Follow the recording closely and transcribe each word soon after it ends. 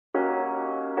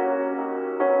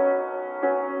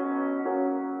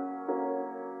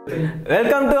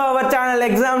Welcome to our channel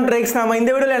Exam Tricks. நம்ம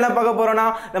இந்த வீடியோல என்ன பார்க்க போறோம்னா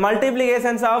the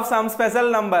multiplications of some special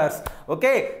numbers.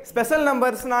 Okay, special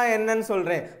numbers னா என்னன்னு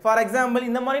சொல்றேன். For example,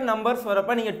 இந்த மாதிரி numbers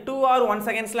வரப்ப நீங்க 2 or 1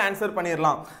 secondsல ஆன்சர்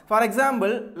பண்ணிரலாம். For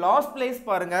example, last place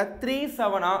பாருங்க 3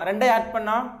 7 ஆ ரெண்டை ஆட்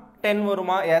பண்ணா 10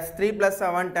 வருமா? Yes, 3 plus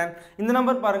 7 10. இந்த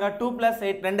நம்பர் பாருங்க 2 plus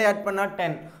 8 ரெண்டை ஆட் பண்ணா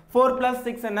 10. 4 plus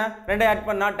 6 என்ன ரெண்டை ஆட்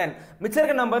பண்ணா 10. மிச்ச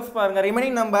இருக்க நம்பர்ஸ் பாருங்க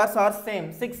remaining numbers are same.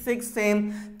 6 6 same,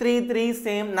 3 3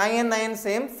 same, 9 9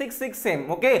 same, 6 6 same.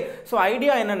 Okay, so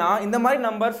idea என்னன்னா இந்த மாதிரி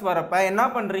நம்பர்ஸ் வரப்ப என்ன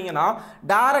பண்றீங்கன்னா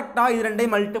டைரக்ட்டா இது ரெண்டை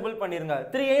மல்டிபிள் பண்ணிருங்க.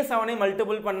 3 ஐ 7 ஐ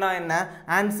மல்டிபிள் பண்ணா என்ன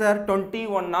ஆன்சர்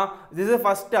 21 னா this is the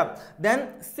first step. Then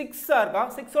 6 இருக்கா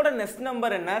 6 ஓட நெக்ஸ்ட்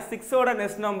நம்பர் என்ன 6 ஓட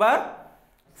நெக்ஸ்ட் நம்பர்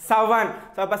 7.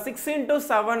 So அப்ப 6 into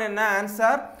 7 என்ன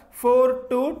ஆன்சர்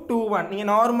 4221. நீங்க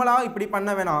நார்மலா இப்படி பண்ண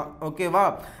வேணாம். ஓகேவா?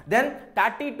 Then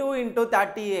 32 into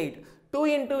 38. 2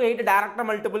 into 8 டைரக்ட்டா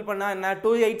மல்டிபிள் பண்ணா என்ன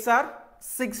 2 8s are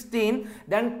 16.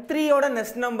 Then 3 ஓட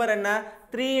நெக்ஸ்ட் நம்பர் என்ன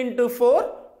 3 into 4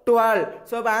 12.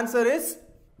 So the answer is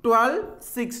 12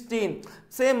 16.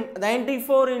 Same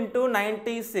 94 into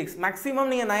 96. maximum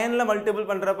நீங்க 9 ல மல்டிபிள்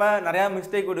பண்றப்ப நிறைய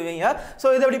மிஸ்டேக் விடுவீங்க.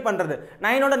 சோ இத எப்படி பண்றது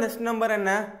 9 ஓட நெக்ஸ்ட் நம்பர்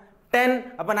என்ன 10.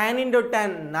 அப்ப 9 into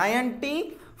 10 90.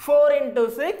 4 into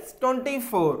 6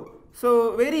 24. So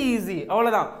very easy.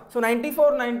 அவ்வளவுதான். So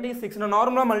 94 96 நான்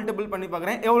நார்மலா மல்டிபிள் பண்ணி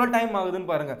பார்க்கறேன். எவ்வளவு டைம் ஆகுதுன்னு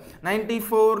பாருங்க.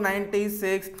 94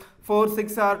 96 4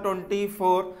 6 are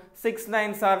 24 6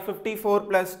 9s are 54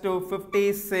 plus 2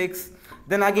 56.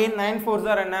 Then again 9 4s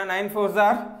are என்ன 9 4s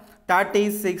are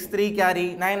 36 3 carry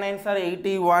 9 9s are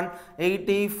 81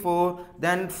 84.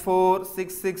 Then 4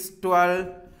 6 6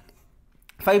 12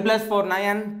 5 plus 4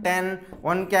 9 10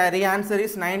 1 carry answer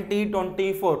is 90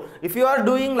 24. If you are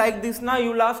doing like this now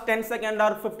you lost 10 seconds or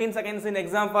 15 seconds in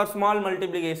exam for small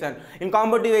multiplication. In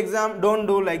competitive exam don't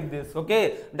do like this. Okay,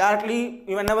 directly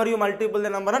whenever you multiply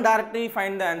the number directly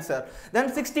find the answer. Then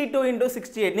 62 into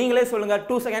 68 நீங்களே சொல்லுங்க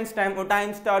 2 seconds time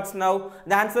starts now.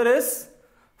 The answer is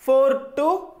 4 to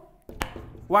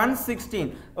 116.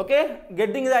 Okay,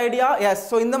 getting the idea? Yes.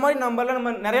 So இந்த மாதிரி நம்பர்ல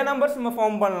நம்ம நிறைய numbers நம்ம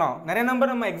form பண்ணலாம். நிறைய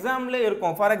நம்பர் நம்ம எக்ஸாம்ல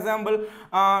இருக்கும். For example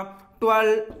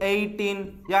 12 18.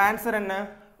 your answer என்ன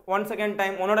 1 second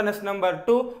time 1 ஓட next number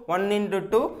 2 1 into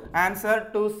 2 answer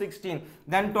 216.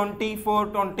 Then 24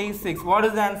 26 what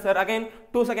is the answer again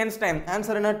 2 seconds time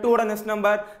answer என்ன 2 ஓட next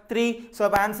number 3. so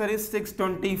the answer is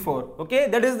 624. okay,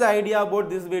 that is the idea about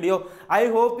this video. I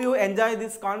hope you enjoy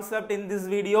this concept in this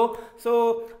video. so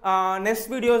next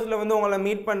videos ல வந்து உங்களை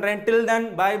meet பண்றேன். till then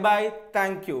bye bye,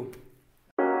 thank you.